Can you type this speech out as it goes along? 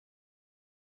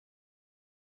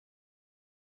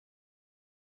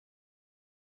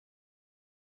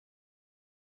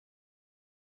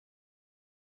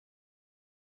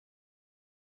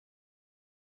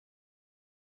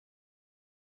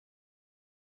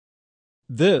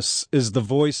This is the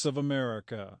voice of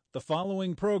America. The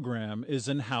following program is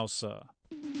in Hausa.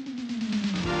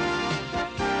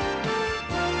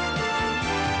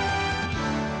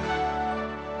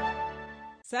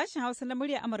 Sashen Hausa na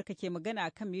murya Amurka ke magana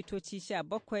akan mitoci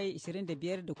 17,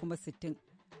 25 da kuma 60.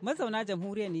 Mazauna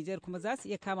jamhuriyar Nijar kuma za su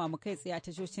iya kama mu kai tsaye a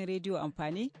tashoshin rediyo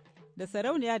amfani da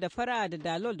sarauniya da fara'a da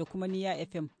dalol da kuma niya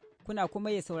FM. Kuna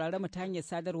kuma ya saurara mu ta hanyar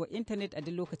sadarwar intanet a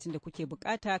duk lokacin da kuke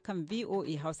bukata kan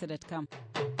voahausa.com.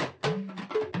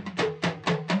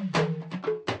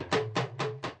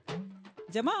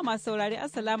 Jama'a masu saurari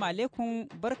Assalamu alaikum,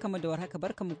 barkamu da warhaka,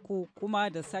 barkamu ku kuma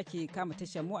da sake kama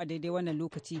tashar mu a daidai wannan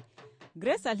lokaci.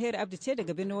 Grace Alheri Abdi ce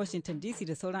daga birnin Washington DC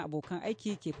da sauran abokan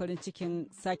aiki ke farin cikin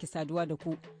sake saduwa da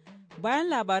ku. Bayan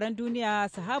labaran duniya,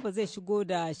 sahaba zai shigo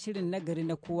da shirin nagari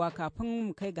na kowa kafin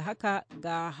mu kai ga haka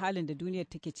ga halin da duniyar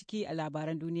take ciki a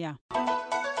labaran duniya.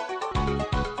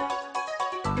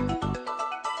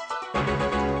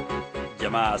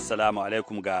 Jama'a assalamu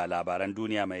alaikum ga labaran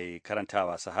duniya mai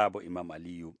karantawa sahabu Imam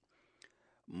Aliyu.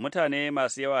 Mutane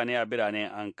masu yawa ne a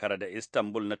biranen Ankara da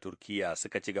Istanbul na Turkiya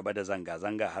suka ci gaba da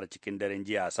zanga-zanga har cikin daren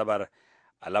jiya Asabar,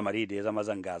 a lamari da ya zama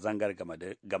zanga-zangar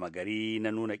gama gari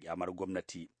na nuna kyamar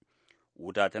gwamnati.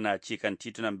 Wuta tana ci kan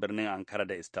titunan birnin Ankara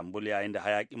da Istanbul yayin da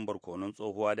hayakin barkonun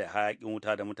tsohuwa da hayakin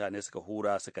wuta da mutane suka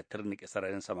hura suka turnike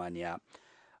sararin samaniya.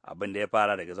 Abin da ya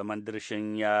fara daga zaman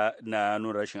dirshin na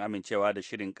nuna rashin amincewa da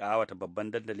shirin kawata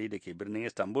babban dandali da ke birnin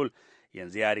Istanbul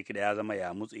yanzu ya rikida ya zama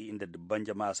ya mutsi inda dubban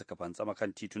jama'a suka fantsama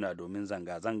kan tituna domin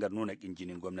zanga-zangar nuna kin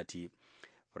jinin gwamnati.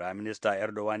 Firaminista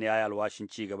Erdogan ya yi alwashin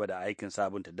ci gaba da aikin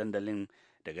sabunta dandalin,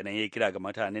 daga nan ya kira ga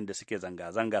mutanen da suke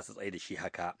zanga-zanga su tsaye da shi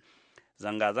haka.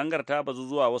 Zanga-zangar ta bazu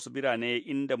zuwa wasu birane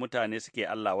inda mutane suke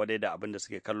Allah wadai da abin da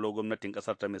suke kallo gwamnatin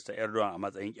kasar ta Mr. Erdogan a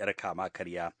matsayin 'yar kama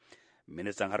karya.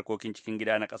 Ministan harkokin cikin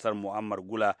gida na kasar Muammar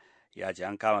Gula ya ce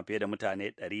an kama fiye da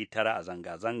mutane 900 a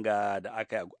zanga-zanga da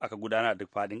aka gudana a duk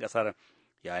fadin kasar,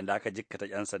 yayin da aka jikkata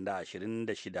 'yan sanda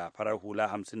 26, farar hula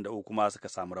 53 kuma suka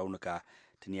samu raunuka.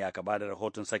 Tuni aka ba da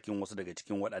rahoton sakin wasu daga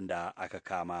cikin waɗanda aka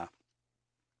kama.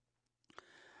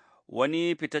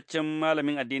 Wani fitaccen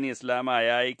malamin addinin Islama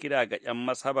ya yi kira ga 'yan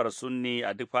mashabar Sunni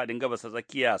a duk faɗin gabas ta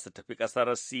tsakiya su tafi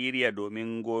ƙasar Siriya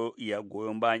domin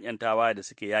goyon bayan 'yan tawaye da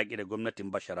suke yaƙi da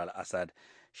gwamnatin Bashar al-Assad.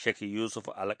 Sheikh Yusuf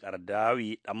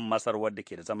al-Qardawi, ɗan Masar wadda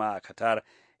ke da zama a Qatar,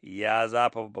 ya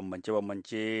zafafa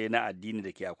bambance-bambance na addini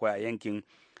da ke akwai a yankin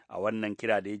a wannan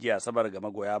kira da ya ji Asabar ga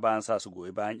magoya bayan sa su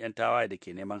goyi bayan 'yan tawaye da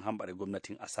ke neman hamɓare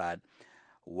gwamnatin Assad.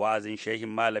 Wa'azin shehin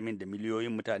malamin da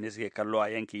miliyoyin mutane suke kallo a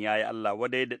yankin yayi Allah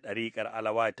wadai da ɗariƙar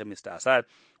alawa ta Mr. Assad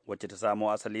wacce ta samo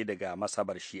asali daga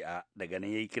masabar Shi'a. Daga nan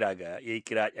yayi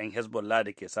kira 'yan Hezbollah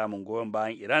da ke samun goyon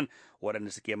bayan Iran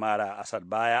waɗanda suke mara Assad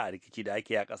baya a rikici da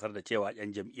ake a ƙasar da cewa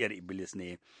 'yan jam'iyyar Iblis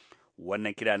ne.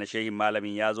 Wannan kira na shehin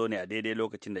malamin ya zo ne a daidai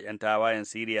lokacin da 'yan tawayen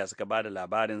Siriya suka ba da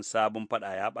labarin sabon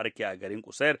faɗa ya ɓarke a garin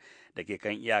Qusair da ke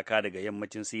kan iyaka daga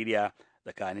yammacin Siriya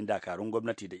tsakanin dakarun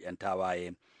gwamnati da 'yan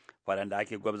tawaye. Faɗan da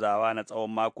ake gwabzawa na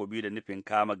tsawon mako biyu da nufin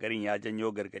kama garin ya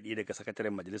janyo gargaɗi daga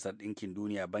sakataren Majalisar Ɗinkin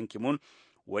Duniya Ban Ki-moon,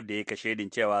 wadda ya kashedin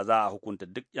cewa za a hukunta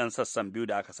duk 'yan sassan biyu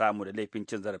da aka samu da laifin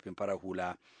cin zarafin farar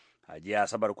hula. A jiya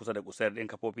Asabar kusa da kusayar ɗin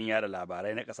kafofin yada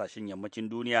labarai na ƙasashen yammacin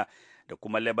duniya da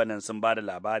kuma Lebanon sun ba da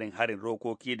labarin harin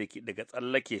rokoki daga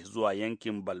tsallake zuwa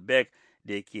yankin Baalbek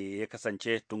da ya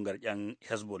kasance tungar 'yan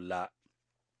Hezbollah.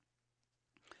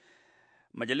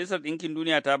 Majalisar Ɗinkin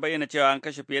Duniya ta bayyana cewa an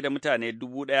kashe fiye da mutane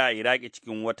 1,000 a Iraki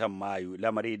cikin watan Mayu,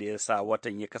 lamari da ya sa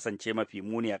watan ya kasance mafi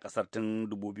muni a ƙasar tun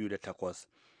 2008.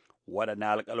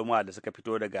 Waɗannan alƙaluma da suka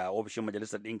fito daga ofishin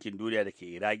Majalisar Ɗinkin Duniya da ke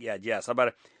Iraki a jiya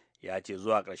Asabar ya ce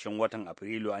zuwa ƙarshen watan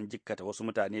Afrilu an jikkata wasu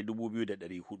mutane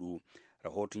 2,400.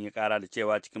 Rahoton ya ƙara da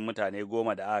cewa cikin mutane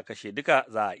 10 da aka kashe duka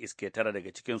za a iske 9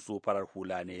 daga cikin su farar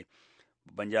hula ne.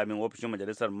 Babban jami'in ofishin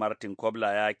Majalisar Martin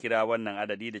Kobler ya kira wannan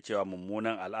adadi da cewa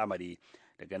mummunan al'amari.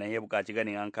 Daga nan ya buƙaci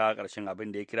ganin an kawo ƙarshen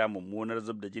abin da ya kira mummunar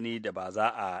zub da jini da ba za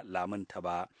a lamunta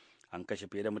ba. An kashe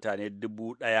fiye da mutane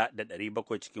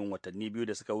 1,700 cikin watanni biyu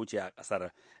da suka wuce a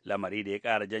ƙasar, lamari da ya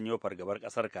ƙara janyo fargabar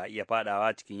ƙasar ka iya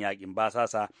faɗawa cikin yaƙin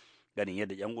basasa, ganin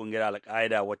yadda 'yan ƙungiyar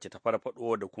Al-Qaeda wacce ta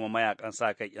farfaɗo da kuma mayakan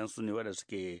sa kai 'yan Sunni waɗanda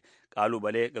suke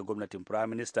ƙalubale ga gwamnatin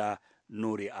Firaminista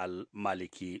Nuri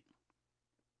al-Maliki.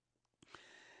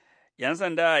 'Yan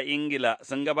sanda a Ingila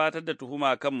sun gabatar da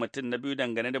tuhuma kan mutum na biyu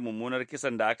dangane da mummunar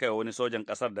kisan da aka yi wani sojan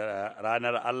ƙasar da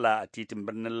ranar Allah a titin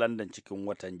birnin London cikin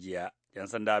watan jiya. 'Yan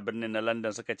sanda a birnin na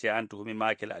London suka ce an tuhumi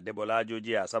Michael Adebolajo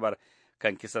jiya Asabar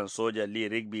kan kisan sojan Lee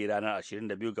Rigby ranar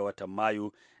 22 ga watan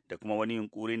Mayu da kuma wani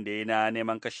yunkurin da ya na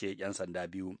neman kashe 'yan sanda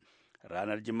biyu.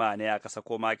 Ranar Juma'a ne aka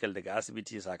sako Michael daga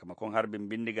asibiti sakamakon harbin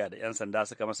bindiga da 'yan sanda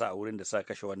suka masa a wurin da suka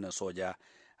kashe wannan soja.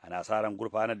 ana sa ran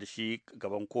gurfanar da shi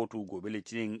gaban kotu gobe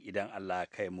Litinin idan Allah ya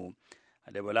kai mu.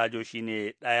 Adebolajo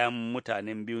shine ɗayan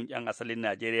mutanen biyun 'yan asalin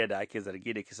Najeriya da ake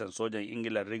zargi da kisan sojan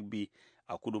Ingila Rigby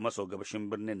a kudu maso gabashin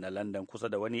birnin na London kusa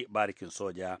da wani barikin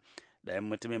soja. Ɗayan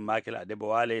mutumin Michael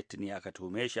Adebowale tuni aka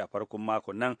tume shi a farkon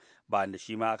makon nan ba da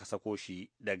shi ma aka sako shi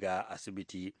daga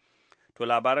asibiti. To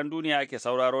labaran duniya ake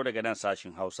sauraro daga nan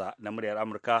sashin Hausa na muryar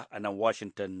Amurka a nan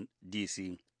Washington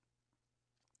DC.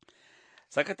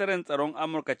 Sakataren tsaron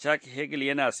Amurka Chuck Hagel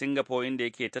yana Singapore inda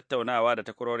yake tattaunawa da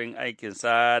takwarorin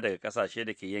aikinsa daga kasashe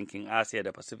da ke yankin Asiya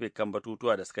da Pacific kan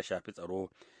batutuwa da suka shafi tsaro.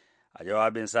 A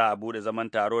jawabinsa a buɗe zaman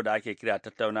taro da ake kira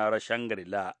tattaunawar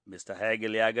Shangri-La, Mr.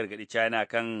 Hagel ya gargaɗi China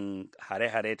kan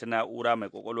hare-hare ta na'ura mai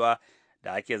ƙwaƙwalwa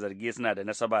da ake zargi suna da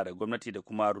nasaba da gwamnati da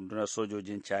kuma rundunar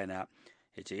sojojin China.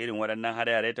 Ya ce irin waɗannan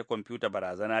hare-hare ta kwamfuta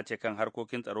barazana ce kan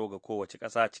harkokin tsaro ga kowace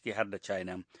ƙasa ciki har da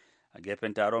China. A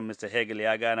gefen taron, Mr. Hagel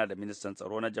ya gana da ministan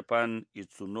tsaro na Japan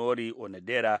Itsunori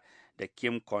Onodera da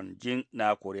Kim Kon-jin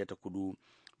na Koriya ta Kudu.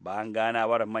 Bayan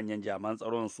ganawar manyan jaman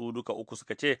tsaron su duka uku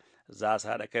suka ce za su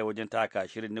haɗa kai wajen taka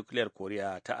shirin nukiliyar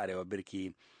Koriya ta Arewa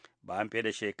birki. Bayan fiye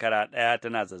da shekara ɗaya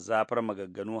tana zazzafar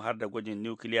magagganu har da gwajin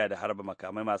nukiliya da harba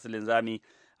makamai masu linzami,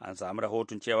 an samu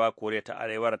rahoton cewa Koriya ta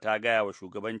Arewar ta gaya wa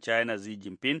shugaban China Xi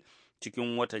Jinping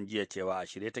cikin watan jiya cewa a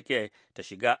shirye take ta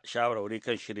shiga shawarwari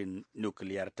kan shirin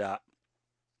nukiliyarta.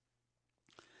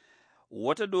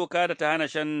 Wata doka da ta hana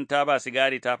shan taba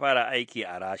sigari ta fara aiki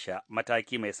a Rasha,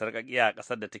 mataki mai sarƙaƙiya a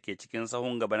ƙasar da take cikin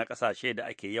sahun gaba na ƙasashe da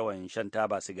ake yawan shan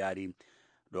taba sigari.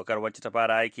 Dokar wacce ta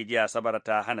fara aiki jiya Asabar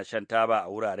ta hana shan taba a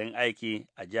wuraren aiki,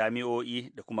 a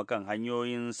jami'o'i da kuma kan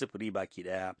hanyoyin sufuri baki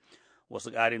ɗaya.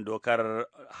 Wasu ƙarin dokar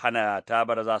hana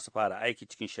tabar za su fara aiki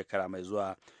cikin shekara mai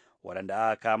zuwa.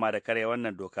 Waɗanda aka kama da karya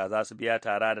wannan doka za su biya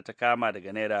tara da ta kama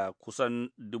daga naira kusan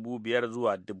 5,000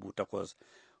 zuwa 8,000.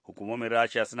 Hukumomin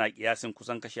Rasha suna kiyasin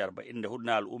kusan kashi 44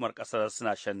 na al'ummar ƙasar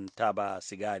suna shan taba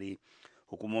sigari.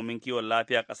 Hukumomin kiwon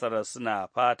lafiya ƙasar suna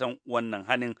fatan wannan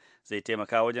hanin zai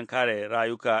taimaka wajen kare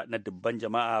rayuka na dubban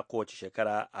jama'a kowace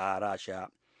shekara a Rasha.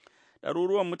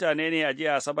 Ɗaruruwan mutane ne a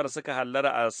jiya Asabar suka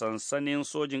hallara a sansanin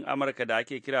sojin Amurka da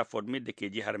ake kira Fort Meade da ke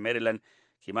jihar Maryland,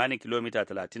 kimanin kilomita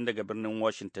 30 daga birnin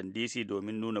Washington DC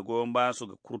domin nuna goyon bayan su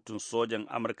ga kurtun sojan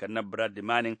Amurka na Bradley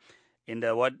Manning,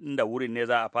 inda wurin ne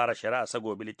za a fara shari'a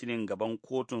sagobi Litinin gaban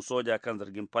kotun soja kan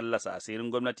zargin fallasa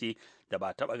asirin gwamnati da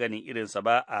ba taɓa ganin irinsa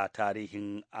ba a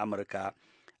tarihin Amurka.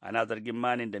 Ana zargin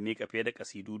Manning da mika fiye da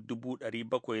kasidu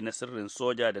 700,000 na sirrin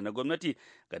soja da na gwamnati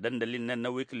ga dandalin nan na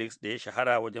Wikileaks da ya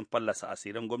shahara wajen fallasa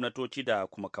asirin gwamnatoci da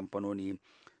kuma kamfanoni.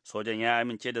 Sojan ya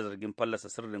amince da zargin fallasa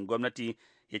sirrin gwamnati,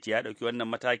 ya ce ya ɗauki wannan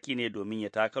mataki ne domin ya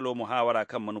takalo muhawara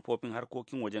kan manufofin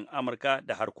harkokin wajen Amurka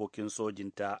da harkokin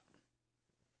sojinta.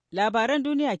 Labaran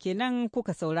duniya kenan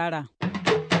kuka saurara.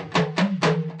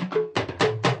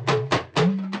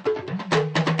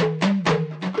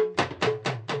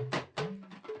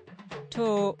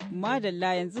 To,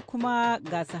 madalla yanzu kuma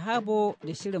ga sahabo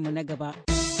da shirinmu na gaba.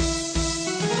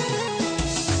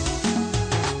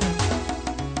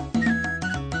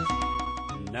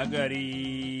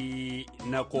 Nagari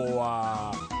na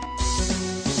kowa.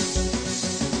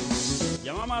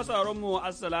 Jama'a masu mu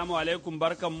assalamu alaikum,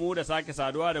 barkanmu da sake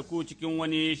saduwa da ku cikin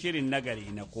wani shirin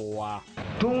nagari na kowa.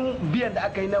 Tun biyan da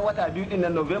aka yi na wata biyu din na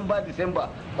November, December,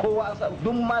 kowa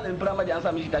duk malamin firamare an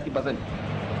sami shi 30%.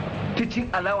 Teaching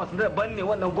allowance da ban ne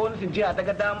wannan gwamnatin jiha ta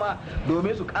ga dama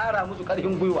domin su kara musu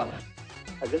karfin gwiwa.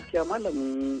 A gaskiya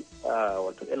malamin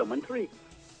wato elementary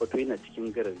wato yana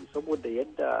cikin garari saboda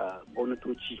yadda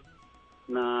gwamnatoci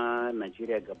na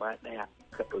Najeriya gaba daya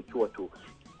ka ɗauki wato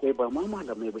kai ba ma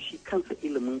malamai ba, shi kansa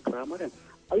ilimin firamaren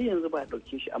ai yanzu ba a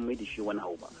ɗauke shi an mai da shi wani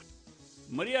abu ba.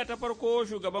 Murya ta farko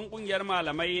shugaban kungiyar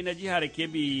malamai na jihar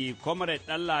Kebbi, Comrade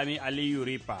Ɗanlami Aliyu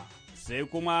Rifa, sai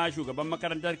kuma shugaban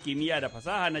makarantar kimiyya da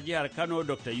fasaha na jihar Kano,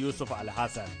 Dr. Yusuf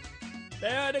Alhassan.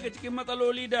 Ɗaya daga cikin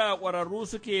matsaloli da ƙwararru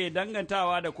suke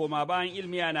dangantawa da koma bayan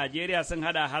ilmi a Najeriya sun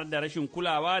hada har da rashin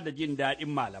kulawa da jin daɗin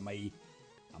malamai.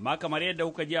 Amma kamar yadda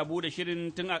kuka ji a buɗe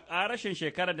shirin, tun a ƙarashin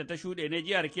shekarar da ta shuɗe ne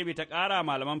jihar Kebbi ta ƙara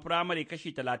malaman firamare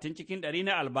kashi 30 cikin 100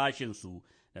 na albashinsu,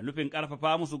 da nufin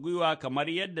ƙarfafa musu gwiwa kamar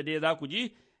yadda dai za ku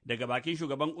ji daga bakin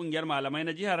shugaban ƙungiyar malamai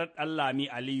na jihar Ɗanlami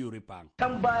Aliyu Rifa.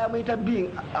 Can baya mai tabbin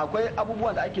akwai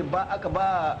abubuwan da aka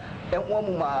ba 'yan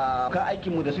uwanmu ma kan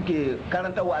aikinmu da suke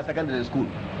karantarwa a secondary school.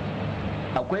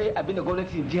 Akwai abin da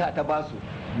gwamnatin jiha ta basu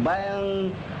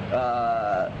bayan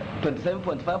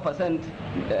 27.5%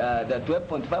 da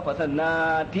 12.5%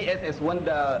 na TSS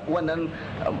wanda wannan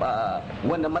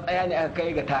matsaya ne aka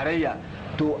kai ga tarayya.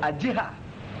 To a jiha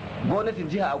gwamnatin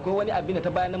jiha akwai wani abin da ta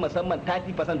bayar na musamman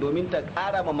 30% domin ta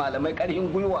kara ma malamai karfin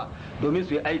gwiwa domin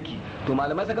su yi aiki. To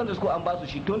malamai secondary school an ba su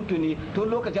shi tuntuni tun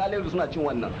lokacin alairu suna cin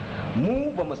wannan.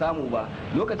 Mu ba mu samu ba.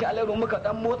 Lokacin alairu muka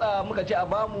dan motsa muka ce a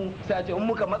bamu sai a ce in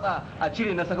muka matsa a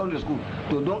cire na secondary school.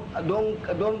 To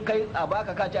don kai a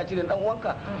baka ka ce a cire dan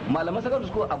uwanka. Malaman secondary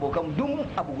school abokan duk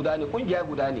abu guda ne, kungiya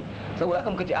guda ne. Saboda haka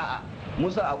muka ce a'a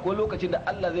musa akwai lokacin da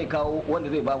Allah zai kawo wanda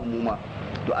zai bamu muma.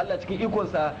 To Allah cikin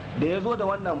ikonsa da ya zo da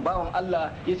wannan bawan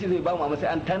Allah ya ce zai bamu amma sai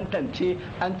an tantance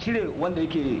an cire wanda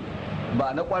yake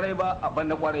ba na kwarai ba a ban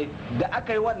na kwarai. Da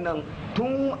aka yi wannan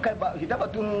tun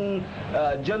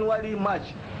January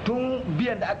March tun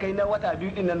biyan da aka yi na wata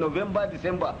biyu din na November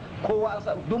December kowa an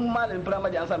sa duk malamin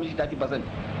primary an sa mishi 30%.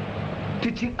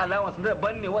 Teaching allowance da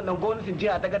ban ne wannan gwamnatin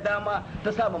jiha ta ga dama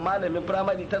ta sa malamin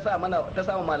primary ta sa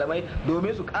malamai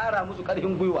domin su kara musu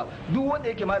karfin gwiwa. Duk wanda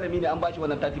yake malami ne an bashi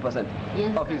wannan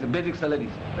 30% of his basic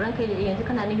salaries. Ranka yanzu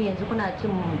kana nufi yanzu kuna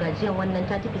cin gajiyan wannan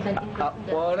 30% increase da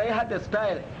kwarai hada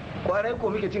style kwarai ko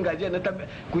muke cin gajiyar na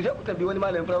ku je ku tambayi wani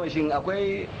malamin primary shin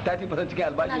akwai 30% cikin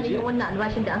albashin shi. Wannan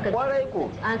albashin da aka kwarai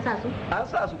ko an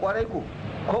sa su kwarai ko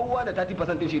kowa da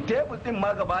 30% din shi tebur din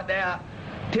ma gaba daya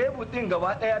tebur din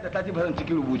gaba daya da 30%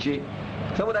 cikin rubuce.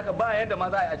 Saboda haka ba yadda ma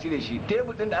za a cire shi.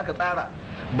 Tebur din da aka tsara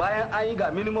bayan an yi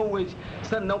ga minimum wage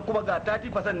sannan kuma ga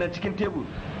 30% nan cikin tebur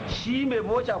shi mai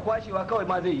boca kwashewa kawai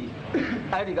ma zai yi.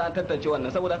 An riga an tantance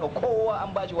wannan saboda haka kowa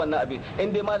an bashi wannan abin.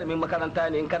 In dai malamin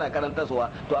makaranta ne in kana karantarwa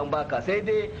to an baka. Sai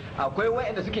dai akwai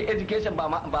wa'anda suke education ba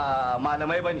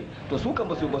malamai bane to su kan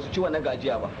ba su ci wannan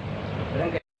gajiya ba.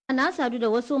 Na sadu da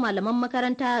wasu malaman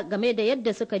makaranta game da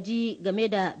yadda suka ji game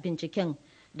da binciken.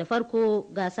 Da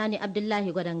farko ga Sani Abdullahi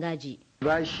Gwadangaji.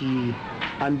 Albashi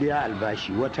an biya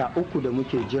albashi wata 3 da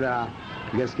muke jira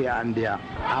gaskiya an biya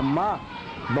amma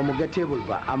ba mu ga tebur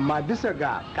ba amma bisa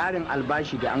ga karin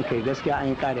albashi da an kai gaskiya an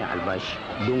yi karin albashi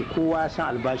don kowa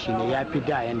san albashi ne ya fi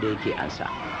da yanda yake ansa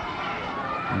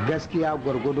gaskiya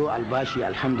gwargwado albashi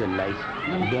alhamdulillah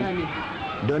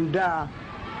don da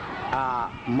a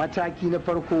mataki na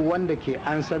farko wanda ke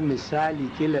an san misali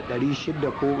kila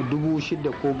 600 ko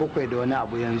 6,000 ko 7,000 da wani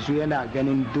abu yanzu yana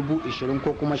ganin 20,000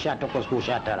 ko kuma 18 ko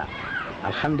 19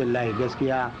 alhamdulillah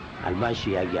gaskiya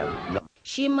albashi ya gyaru.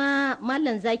 Shi ma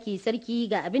Mallam Zaki Sarki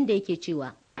ga abin da yake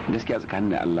cewa gaskiya tsakanin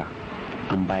da Allah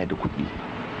an bayar da kuɗi.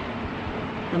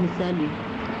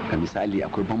 Ga misali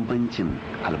akwai bambancin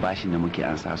albashin da muke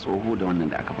ansa tsoho da wannan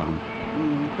da aka bamu.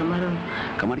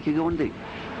 Kamar ke ga wanda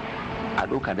a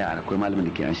ɗauka da akwai malamin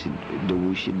da ke an shi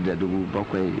 6,000, 7,000,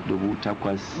 8,000,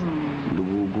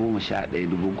 11,000,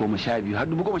 12,000 har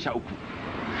 13,000.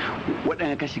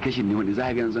 Waɗanda kashi ne wanda za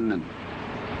a ga yanzu nan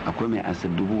akwai mai ansa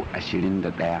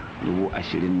 21,000,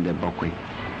 27,000,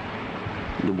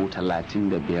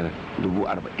 35,000,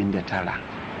 49,000.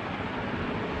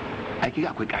 Aiki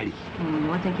akwai ƙari.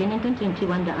 Wata kenan tantance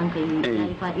wanda an kai ta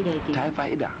yi fa'ida ke. Ta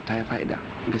yi fa'ida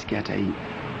gaskiya ta yi.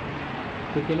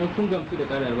 To kenan kun gamsu da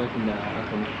ƙarin albashin da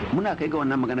aka muku? Muna kai ga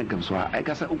wannan maganar gamsuwa ai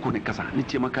kasa uku ne kasa ni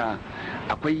ce maka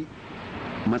akwai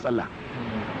matsala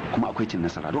kuma akwai cin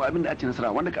nasara don abin da a ci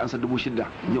nasara wanda ka ansa 6,000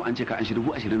 yau an ce ka an shi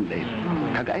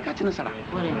 21,000 kaga ai ka ci nasara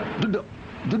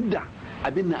duk da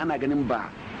abin nan ana ganin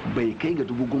bai kai ga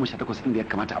 18,000 inda ya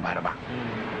kamata a bara ba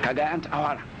kaga an ta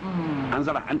awara an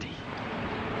zara an ta yi.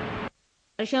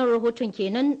 Ƙarshen rahoton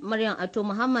kenan Maryam Ato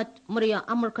Muhammad muryar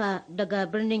Amurka daga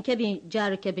birnin Kebbi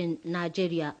jihar Kebbi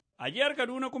Najeriya. A jihar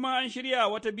Kaduna kuma an shirya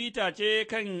wata bita ce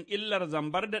kan illar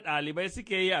zambar da ɗalibai suke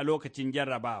yi a lokacin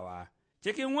jarrabawa.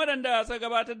 Cikin waɗanda suka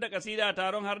gabatar da kasida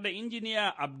taron har da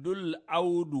injiniya Abdul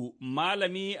Audu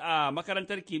malami a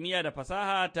makarantar kimiyya da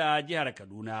fasaha ta jihar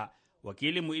Kaduna.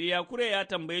 Wakilinmu Iliya Kure ya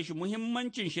tambaye shi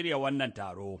muhimmancin shirya wannan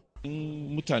taro.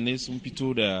 Mutane sun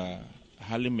fito da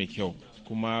halin mai kyau.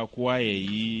 Kuma kowa ya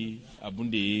yi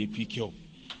abin da ya fi kyau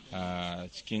a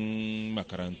cikin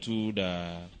makarantu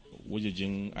da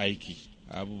wajejen aiki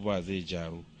abubuwa zai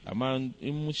jaru amma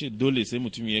in mu ce dole sai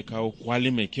mutum ya kawo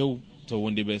kwali mai kyau to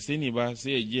wanda bai sani ba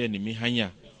sai ya je ya nemi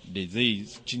hanya da zai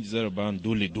cin jarabawan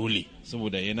dole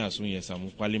saboda yana son ya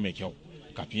samu kwali mai kyau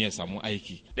kafin ya samu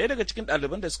aiki. Ɗaya daga cikin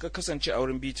ɗaliban da suka kasance a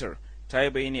wurin bitar ta yi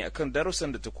bayani akan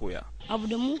darussan da ta koya. Abu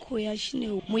da mun koya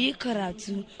shine mu yi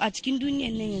karatu a cikin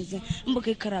duniyar nan yanzu in baka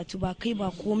yi karatu ba kai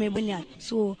ba komai bane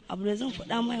so abu da zan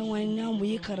faɗa mai wani na mu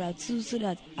yi karatu so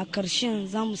da a karshen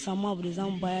za mu samu abu da za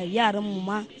mu bayar yaran mu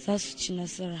ma za su ci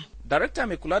nasara. Darakta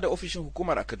mai kula da ofishin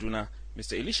hukumar a Kaduna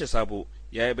Mr. Elisha Sabo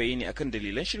ya yi bayani akan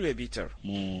dalilan shirya bitar.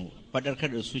 Mu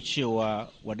faɗarkar da su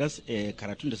cewa wadansu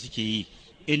karatun da suke yi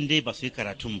in dai ba su yi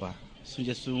karatun ba sun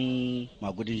je sun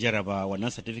magudin jaraba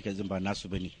wannan certificate din ba nasu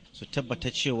bane su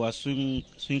tabbata cewa sun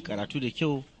karatu da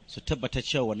kyau su tabbata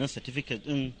cewa wannan certificate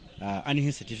din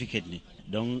ainihin certificate ne,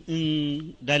 don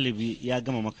in dalibi ya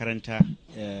gama makaranta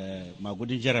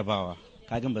magudin jarabawa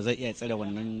kagan ba zai iya tsare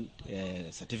wannan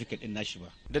certificate din nashi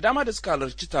ba. Da dama da suka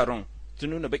halarci taron sun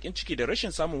nuna bakin ciki da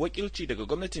rashin samun wakilci daga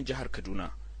gwamnatin jihar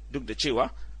Kaduna, duk da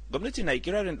cewa gwamnati na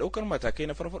ikirarin daukar matakai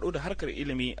na farfado da harkar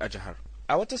ilimi a jihar.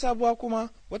 A wata sabuwa kuma,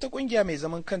 wata kungiya mai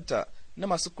zaman kanta na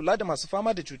masu kula da masu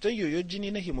fama da cutar yoyon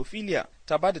jini na hemophilia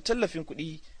ta ba da tallafin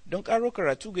kuɗi don ƙaro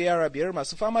karatu ga yara 5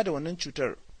 masu fama da wannan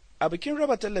cutar. A bikin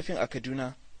raba tallafin a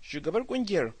Kaduna, shugabar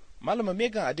kungiyar Malama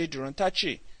Megan Adediran ta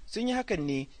ce sun yi hakan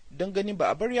ne don ganin ba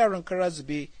a bar yaran kara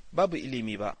zube babu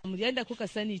ilimi ba. Yadda kuka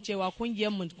sani cewa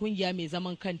kungiyar mu kungiya mai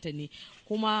zaman kanta ne,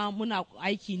 kuma muna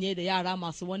aiki ne da yara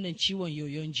masu wannan ciwon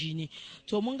yoyon jini.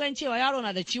 To mun gan cewa yaro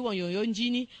na da ciwon yoyon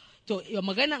jini, to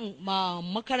maganan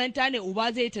makaranta ne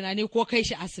uba zai tunani ko kai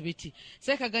shi asibiti,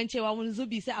 sai ka gan cewa wani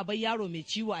zubi sai a bar yaro mai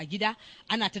ciwo a gida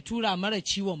ana ta tura mara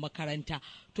ciwon makaranta.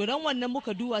 To don wannan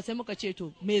muka duba sai muka ce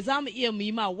to me za mu iya mu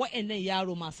yi ma wa'annan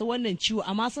yaro masu wannan ciwo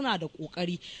amma suna da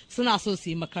kokari suna so su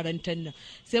yi makarantar nan.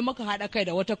 Sai muka haɗa kai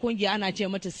da wata kungiya ana ce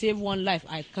mata Save One Life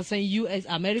a kasan US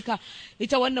America.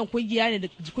 Ita wannan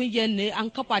kungiyar ne an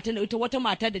kafa ta ita wata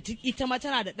mata da ita ma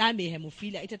tana da ɗa mai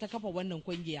hemophilia, ita ta kafa wannan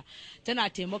kungiya. Tana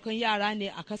taimakon yara ne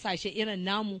a kasashe irin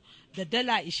namu da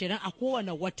 $20 a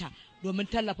kowane wata domin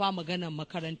tallafa maganar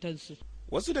makarantarsu.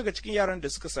 Wasu daga cikin yaran da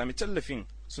suka sami tallafin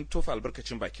sun tofa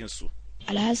albarkacin bakinsu.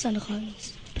 Alhassan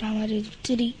Khamis, Primary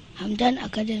 3, Hamdan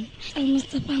Academy.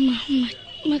 Al-Mustapha Muhammad,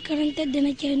 makarantar da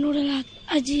nake nura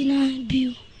aji na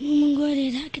 2. Mun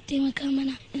gode da aka taimaka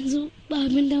mana. Yanzu ba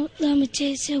abin da za mu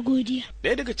ce sai godiya.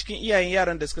 Ɗaya daga cikin iyayen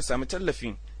yaran da suka sami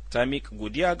tallafin ta miƙa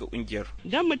godiya ga ƙungiyar.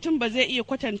 Dan mutum ba zai iya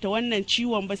kwatanta wannan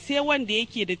ciwon ba sai wanda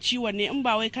yake da ciwon ne, in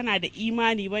ba wai kana da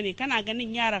imani ba ne, kana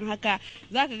ganin yaran haka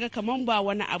zaka ga kaman ba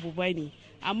wani abu ba ne.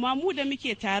 Amma mu da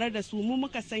muke tare da su mu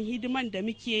muka san hidiman da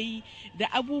muke yi da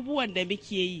abubuwan da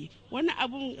muke yi. Wani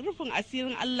abun rufin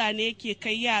asirin Allah ne yake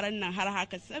kai yaran nan har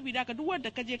haka, saboda haka duk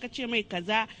wanda ka je ka ce mai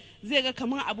kaza zai ga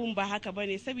kaman abun ba haka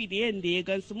bane, saboda yanda ya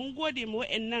gansu. Mun gode mu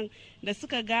wa'annan da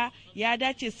suka ga ya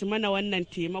dace su mana wannan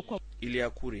taimakon. Iliya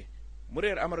Kure,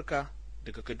 muryar Amurka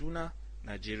daga Kaduna,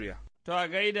 Najeriya. To a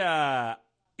gaida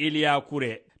Iliya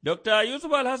Kure. Dr.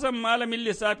 Yusuf Alhassan malamin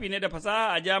lissafi ne da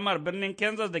fasaha a jami'ar birnin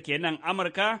Kansas da ke nan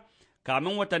Amurka,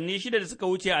 kamin watanni 6 da suka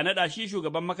wuce a naɗa shi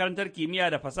shugaban makarantar kimiyya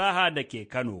da fasaha da ke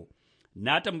Kano.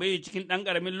 Na tambayi cikin ɗan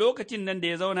ƙaramin lokacin nan da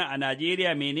ya zauna a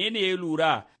Najeriya menene ya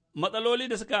lura matsaloli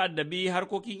da suka addabi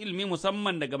harkokin ilimi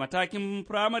musamman daga matakin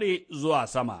firamare zuwa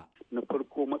sama. Na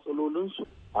farko matsalolinsu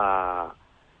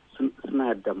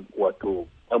suna da wato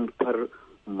ɗamfar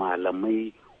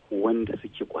malamai wanda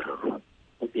suke ƙwararru.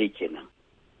 Ɗaya kenan.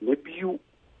 Na biyu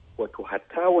wato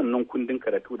hatta wannan kundin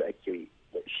karatu da ake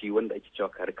shi wanda ake cewa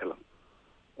curriculum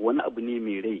wani abu ne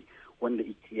mai rai wanda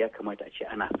ya kamata a ce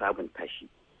ana sabunta shi.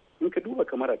 In ka duba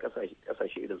kamar a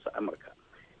kasashe irin su Amurka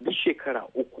duk shekara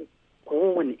 3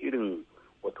 kowane irin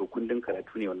wato kundin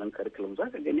karatu ne wannan curriculum za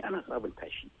ka gani ana sabunta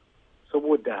shi,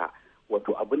 saboda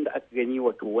wato abin da aka gani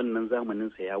wato wannan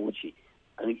zamaninsa ya wuce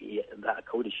za a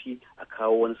kawo da shi a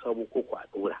kawo wani sabo koko a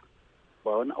ɗora.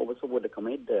 Ba wani abu saboda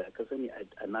kamar yadda ka sani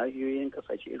a nahiyoyin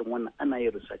kasashe irin wannan ana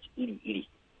yin research iri-iri.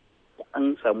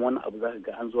 An samu wani abu za ka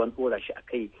ga an zo an dora shi a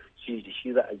kai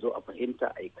shi za a zo a fahimta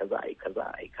a yi kaza a yi kaza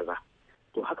a yi kaza.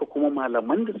 To haka kuma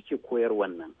malaman da suke koyar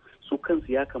wannan su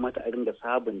kansu ya kamata a ringa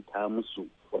sabunta musu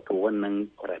wato wannan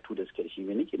karatu da suke da shi.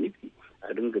 Me nake nufi?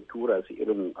 A ringa tura su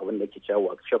irin abin da ke cewa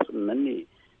workshops nan ne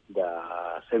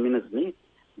da seminars ne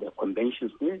da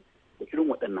conventions ne da irin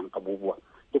waɗannan abubuwa.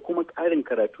 Da kuma ƙarin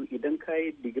karatu idan ka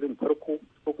yi digirin farko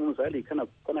ko kuma misali kana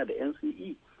da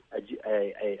NCE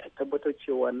a tabbatar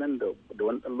cewa nan da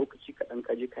wani ɗan lokaci kaɗan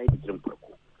ka je ka yi digirin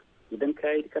farko. Idan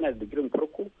kana da digirin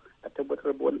farko a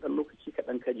tabbatar da wani ɗan lokaci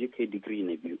kaɗan ka je ka yi digiri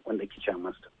na biyu wanda ke cewa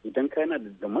master. Idan kana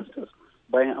da masters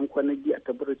bayan an kwana biyu a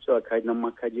tabbatar cewa ka nan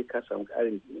ma ka je ka samu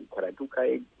ƙarin karatu ka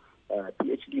yi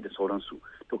PhD da sauransu.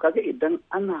 To kaga idan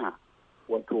ana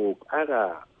wato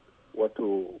ƙara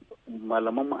wato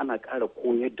malaman mu ana ƙara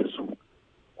koyar da su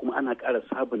kuma ana ƙara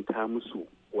sabunta musu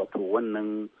wato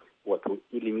wannan wato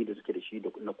ilimi da suke da shi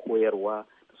na koyarwa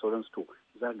da sauransu, to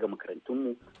za ga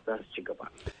makarantunmu za su ci gaba.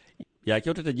 Ya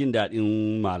kyautata jin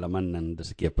daɗin malaman nan da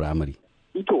suke firamare?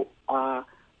 Ito a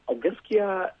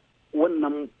gaskiya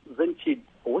wannan zan ce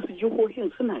wasu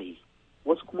jihohin suna yi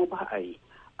wasu kuma ba a yi,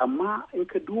 amma in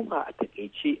ka duba a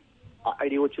takaice a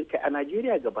arewacin kai a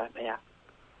Najeriya gaba ɗaya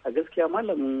a gaskiya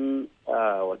malamin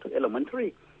wato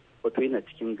elementary wato yana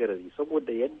cikin garari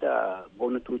saboda yadda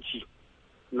gwamnatoci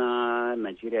na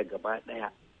Najeriya gaba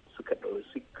daya suka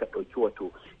ɗauki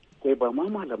wato kai ba ma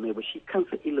malamai ba shi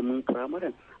kansa ilimin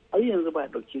firamaren ai yanzu ba a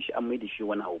ɗauke shi an mai da shi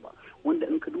wani abu ba, wanda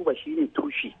in ka duba shi ne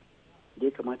tushe da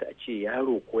ya kamata a ce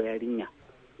yaro ko yarinya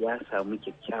ya samu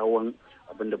kyakkyawan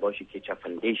abin da ba shi ke cewa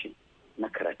foundation na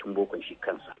karatun bokon shi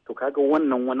kansa. To kaga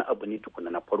wannan wani abu ne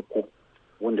tukuna na farko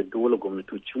wanda dole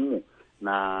gwamnatocinmu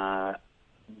na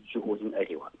jihohin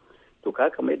arewa. To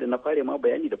kaga kamar yadda na fara ma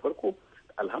bayani da farko,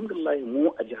 alhamdulillah mu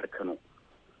a jihar Kano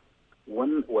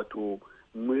wato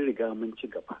mun riga mun ci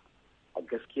gaba a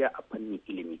gaskiya a fannin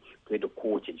ilimi fiye da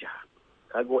kowace jiha.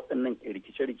 Kaga waɗannan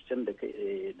rikice-rikicen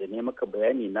da ne maka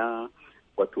bayani na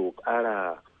wato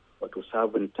ƙara wato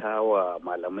sabunta wa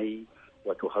malamai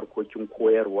wato harkokin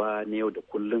koyarwa na yau da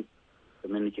kullum,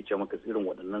 kamar nake ce maka irin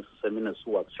waɗannan su seminar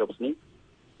su workshops ne,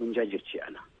 mun jajirce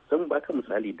ana. Zan baka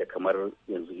misali da kamar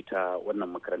yanzu ita wannan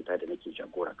makaranta da nake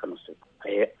jagora Kano State.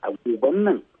 A goban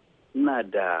nan ina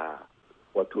da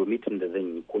wato mitin da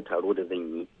zan yi ko taro da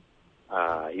zan yi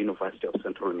a University of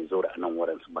Central Missouri a nan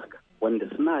Warrensburg, wanda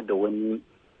suna da wani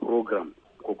program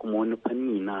ko kuma wani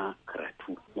fanni na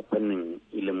karatu na fannin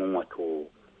ilimin wato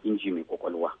inji mai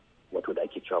kwakwalwa wato da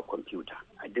ake cewa kwamfuta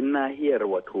a duk nahiyar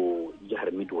wato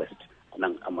jihar Midwest a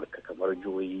nan Amurka, kamar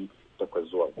jihohi 8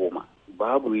 zuwa 10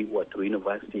 babu wato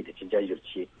university da ta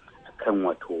jajirce akan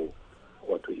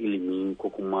wato ilimi ko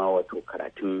kuma wato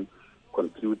karatun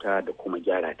kwamfuta da kuma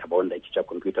gyara ta ba, wanda ake cewa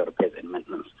computer repairs and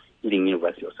maintenance, irin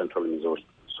University of Central Missouri.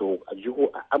 So a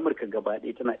Amurka gaba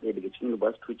ɗaya tana ɗaya daga cikin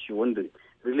universitoci wanda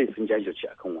really sun jajirce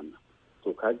akan wannan.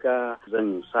 To kaga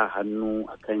zan sa hannu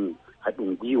akan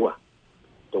haɗin gwiwa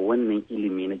da wannan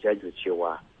ilimi na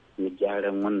jajircewa na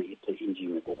gyaran wannan ita inji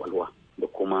mai kwakwalwa da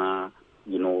kuma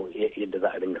yadda za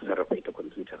a ringa sarrafa ita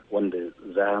kwamfutar, wanda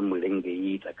za mu ringa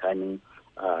yi tsakanin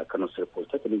Kano State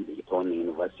Polytechnic da ita wannan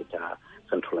University ta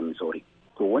Central Missouri.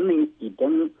 To wannan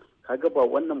idan kaga ba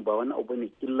wani abu ne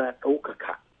illa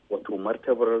ɗaukaka wato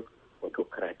martabar wato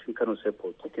karatun Kano State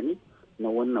Polytechnic na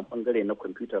wannan bangare na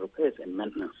computer repairs and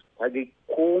maintenance. Kaga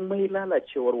komai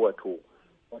lalacewar wato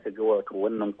ga wato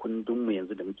wannan kundinmu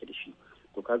yanzu da muke da shi.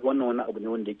 To kaga wannan wani abu ne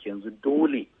wanda yake yanzu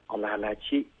dole a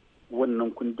lalace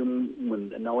wannan kundin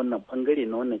na wannan bangare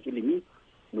na wannan ilimi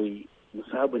mai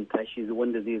musabunta shi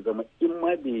wanda zai zama in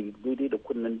ma bai daidai da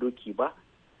kunnen doki ba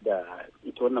da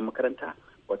ita wannan makaranta,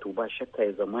 wato ba shakka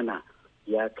ya zamana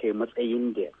ya kai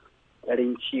matsayin da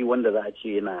karanci wanda za a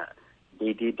ce yana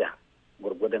daidai da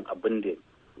gwargwadon abin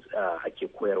da ake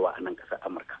koyarwa a nan kasar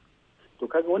Amurka. To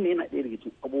kaga wannan yana ɗaya daga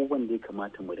cikin abubuwan da ya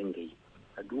kamata mu ringa yi,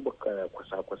 a duba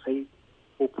kwasa-kwasai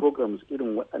ko programs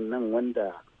irin waɗannan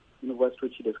wanda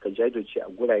universitoci da suka jajirce a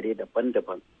gurare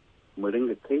daban-daban mu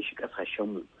ringa kai shi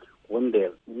ƙasashenmu,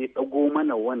 wanda zai ɗago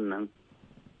mana wannan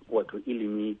wato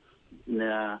ilimi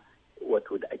na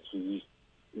wato da ake yi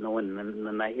na wannan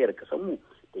na nahiyar kasanmu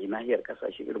da nahiyar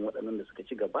ƙasashe irin waɗannan da suka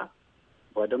ci gaba,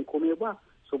 ba don komai ba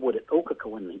saboda ɗaukaka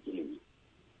wannan ilimi.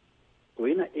 To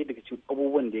yana ɗaya daga cikin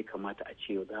abubuwan da ya kamata a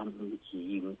ce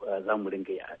za mu ringa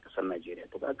yi a ƙasar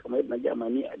Najeriya. To kamar yadda na ji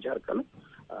amani a jihar Kano,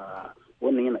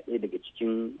 wannan yana ɗaya daga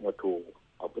cikin wato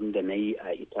abin da na yi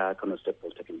a ita Kano State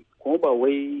Polytechnic. Kuma ba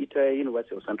wai ita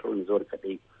University of Central Missouri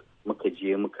kaɗai muka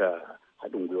je muka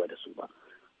haɗin gwiwa da su ba.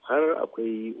 Har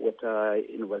akwai wata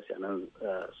university a nan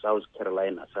South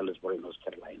Carolina, Salisbury, North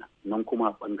Carolina. Nan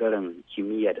kuma ɓangaren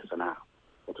kimiyya da sana'a,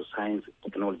 wato science,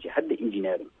 technology, har da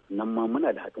engineering, nan ma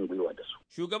muna da haɗin gwiwa da su.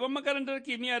 Shugaban makarantar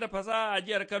kimiyya da fasaha a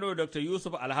jihar Kano, Dr.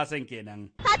 Yusuf Alhassan kenan.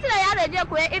 Ka tura yaro je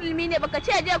koya ilimi ne, baka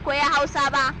ce je koya Hausa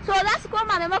ba. So za su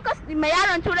koma maimakon mai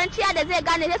yaron Turanciya da zai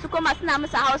gane, sai su koma suna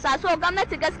musu Hausa. So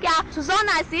gwamnati gaskiya su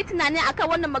zauna su yi tunani akan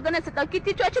wannan magana, su ɗauki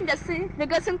ticocin da sun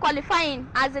riga sun qualifying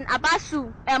as in a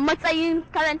basu matsayin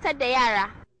karantar da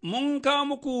yara. Mun kawo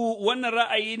muku wannan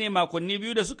ra'ayi ne makonni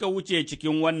 2 da suka wuce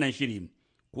cikin wannan shiri.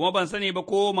 Kuma ban sani ba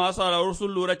ko masu sauraro sun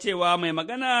lura cewa mai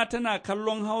magana tana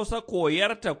kallon Hausa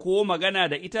koyarta ko magana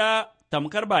da ita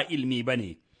tamkar ba ilmi ba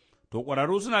ne. To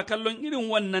ƙwararru suna kallon irin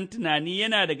wannan tunani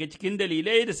yana daga cikin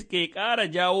dalilai da suke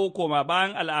ƙara jawo koma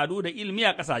bayan al'adu da ilmi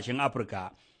a ƙasashen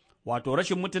Afirka, wato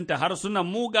rashin mutunta harsunan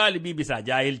mu galibi bisa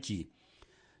jahilci.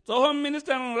 Tsohon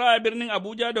ministan raya birnin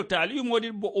Abuja Dr. Aliyu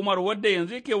Modibo Umar, wadda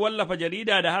yanzu yake wallafa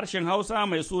jarida da harshen Hausa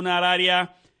mai suna Rariya,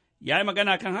 ya yi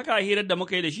magana kan haka hirar da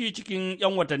muka yi da shi cikin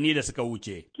 'yan watanni da suka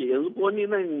wuce. Ke yanzu ko ni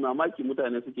nan mamaki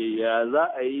mutane suke ya za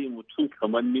a yi mutum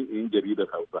kamar ni in jaridar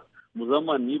Hausa.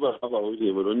 Musamman ni ba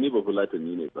wuce ba don ni ba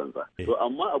Fulatani ne kansa. To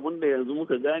amma abun da yanzu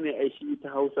muka gane ai shi ta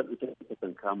Hausa ita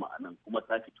kan kama a nan kuma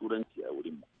ta fi Turanci a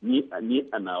wurin mu. Ni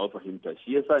a nawa fahimta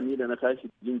shi yasa ni da na tashi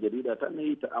jin jarida ta na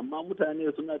yi ta, amma mutane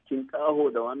suna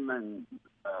tinkaho da wannan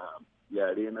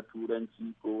yare na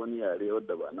Turanci ko wani yare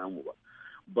wadda ba namu ba.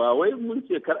 Ba wai mun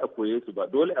ce kar a koye su ba,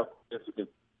 dole a koye su din,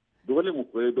 dole mu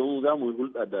koyi don za mu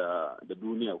hulɗa da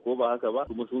duniya ko ba haka ba,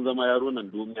 kuma sun zama yarunan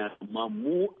duniya. Amma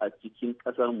mu a cikin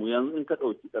ƙasar mu yanzu in ka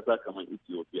ɗauki ƙasa kamar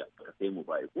Ethiopia ka kai mu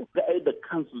baya ko ga ai da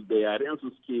kansu da yaren su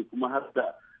suke, kuma har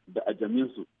da ajamin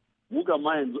su. Mu ga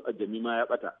ma yanzu ajami ma ya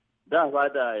bata, da fa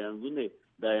da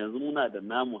yanzu muna da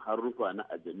namu harufa na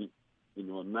ajami,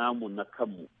 namu na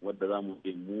kanmu wadda za mu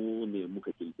mu ne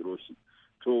muka kirkiro shi.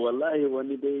 To wallahi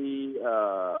wani dai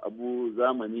abu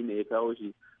zamani ne ya kawo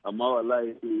shi, amma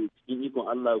wallahi cikin ikon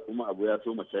Allah kuma abu ya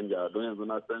so canja, don yanzu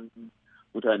na san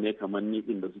mutane kamar ni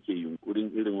din da suke yunkurin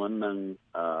irin wannan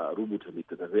rubuta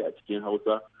littattafai a cikin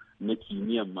Hausa na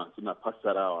kimiyyan ma suna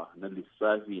fassarawa, na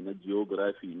lissafi, na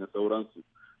geography, na sauransu,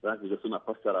 za ka ga suna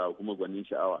fassarawa kuma gwanin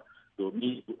sha'awa,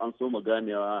 domin an so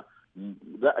ganewa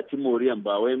za a ci moriyan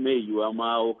ba wai mai yiwuwa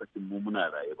ma lokacin mu muna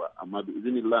raye ba, amma bi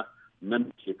iznillah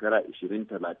nan shekara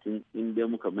 20-30 in dai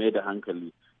muka mai da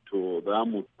hankali to za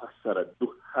mu fassara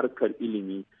duk harkar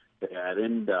ilimi da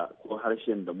yaren da ko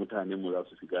harshen da mutane mu za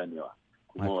su fi ganewa,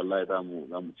 kuma wallahi za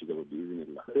mu ci gaba bi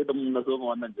iznillah. Sai da mun na soma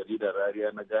wannan jaridar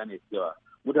rariya na gane cewa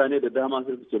mutane da dama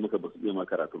sai su ce maka ba su iya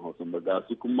karatun Hausa ba, ga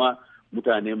su kuma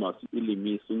mutane masu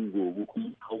ilimi sun gogu kuma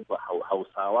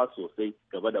Hausawa sosai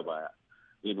gaba da baya.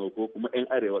 Ko kuma 'yan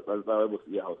arewa tsantsawa ba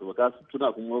su iya Hausa ba, ka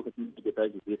tuna kuma lokacin da ke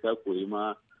tashi sai ka koyi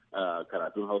ma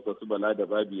karatun Hausa su Bala da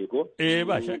Babiye ko?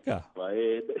 Ba shakka.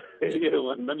 Waye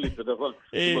wannan littattafan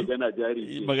magana jari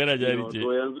ce. Magana jari ce.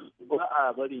 To yanzu ba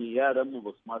a bari yaran mu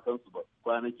ba su ma san su ba.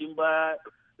 Kwanakin baya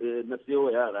na sayo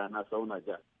yara na sauna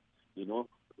ja.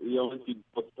 Yawanci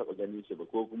ba su taɓa ganin shi ba,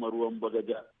 ko kuma ruwan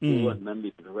bagaja ko wannan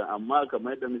littattafan. Amma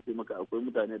kamar yadda nace maka akwai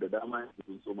mutane da dama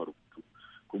sun so rubutu.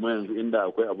 Kuma yanzu inda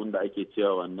akwai abun da ake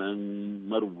cewa wannan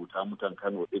marubuta mutan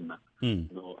Kano din nan,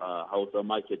 a Hausa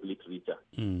market literature,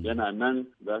 yana nan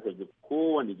za ka ji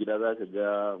kowane gida za ka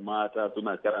ga mata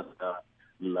suna karanta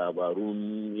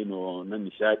labarun na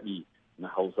nishadi na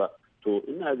Hausa. To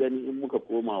ina gani in muka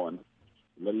koma wannan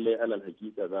lallai alal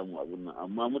hakika za mu abun nan,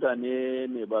 amma mutane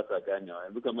ne ba sa ganewa.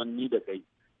 Yanzu kamar ni da kai,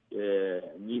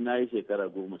 ni na yi shekara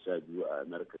 12 a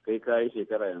Amurka, kai ka yi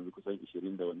shekara yanzu kusan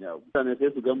 20 da wani abu. Mutane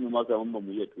sai su gan mu ma kamar ba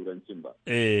mu iya turancin ba.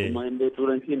 Kuma in dai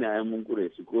turanci ne ai mun kure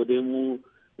shi, ko dai mu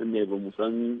ne ba mu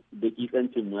san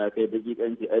dakikancin mu ya kai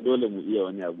dakikanci, ai dole mu iya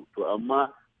wani abu. To amma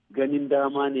ganin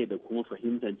dama ne da kuma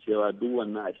fahimtar cewa duk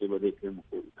wannan ashe ba zai kai mu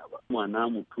ko ina ba. Kuma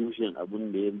namu tushen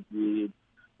abun da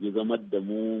ya zama da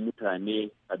mu mutane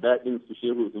a daɗin su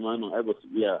Shehu Usmanu ai ba su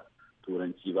iya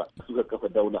turanci ba, suka kafa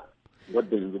daula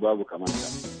wadda yanzu babu kamanta.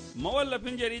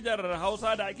 Mawallafin jaridar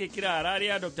Hausa da ake kira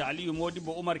Rariya Dr. Aliyu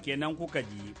Modibo Umar kenan kuka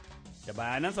ji. Da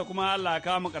bayanansa kuma Allah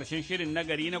ka mu ƙarshen shirin na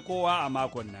gari na kowa a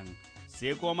makon nan.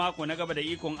 Sai kuma mako na gaba da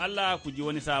ikon Allah ku ji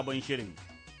wani sabon shirin.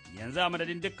 Yanzu a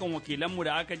madadin dukkan wakilanmu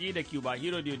da aka ji da Cuba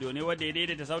Hero Dedo ne wadda ya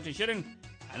daidaita sautin shirin.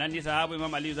 A nan nisa habu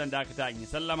Imam Aliyu zan dakata in yi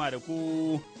sallama da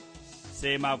ku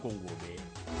sai makon gobe.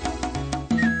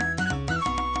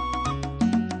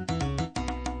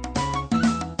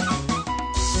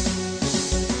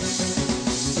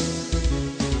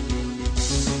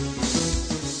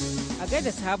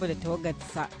 da sahaba da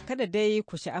tawagarsa kada dai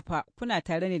ku sha'afa kuna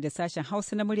tare ne da sashen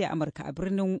Hausa na murya Amurka a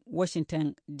birnin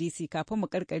Washington DC. Kafin mu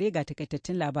karkare ga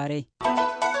takaitattun labarai.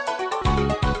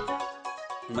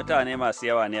 Mutane masu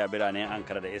yawa ne a biranen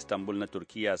Ankara da Istanbul na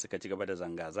Turkiya suka ci gaba da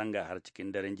zanga-zanga har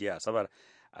cikin daren jiya Asabar,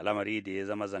 al'amari da ya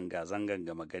zama zanga-zangan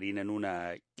gama gari na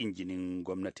nuna ƙin jinin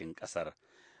gwamnatin ƙasar.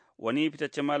 Wani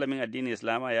fitaccen malamin addinin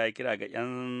Islama ya yi kira ga 'yan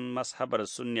mashabar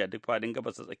Sunni a duk faɗin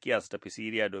gabas ta tsakiya su tafi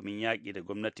Siriya domin yaƙi da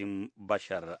gwamnatin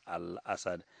Bashar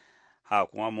al-Assad. Ha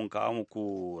kuma mun kawo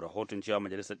muku rahoton cewa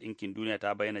Majalisar Ɗinkin Duniya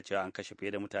ta bayyana cewa an kashe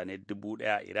fiye da mutane 1,000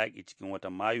 a Iraki cikin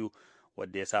watan Mayu,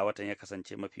 wadda ya sa watan ya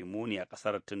kasance mafi muni a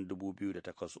ƙasar tun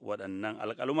 2008. Waɗannan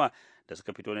alƙaluma da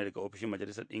suka fito ne daga ofishin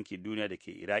Majalisar Ɗinkin Duniya da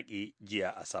ke Iraki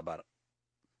jiya Asabar.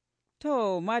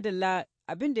 To, madalla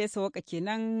abin da ya sawaka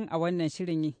kenan a wannan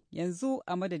shirin yanzu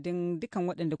a madadin dukan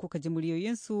waɗanda kuka ji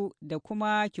muryoyinsu da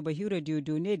kuma Kibahiro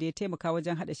Diodone da ya taimaka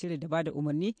wajen haɗa shirin da bada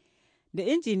umarni da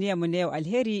injiniyan mu na yau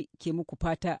alheri ke muku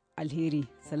fata alheri.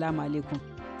 Salamu alaikum.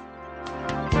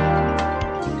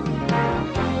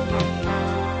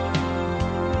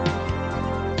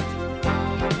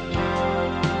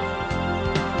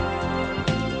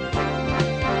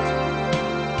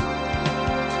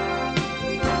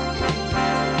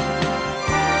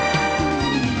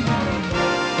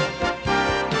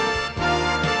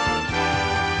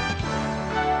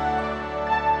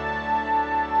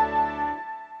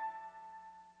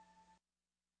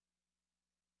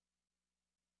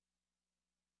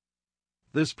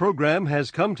 This program has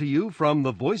come to you from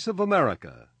the Voice of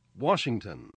America,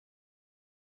 Washington.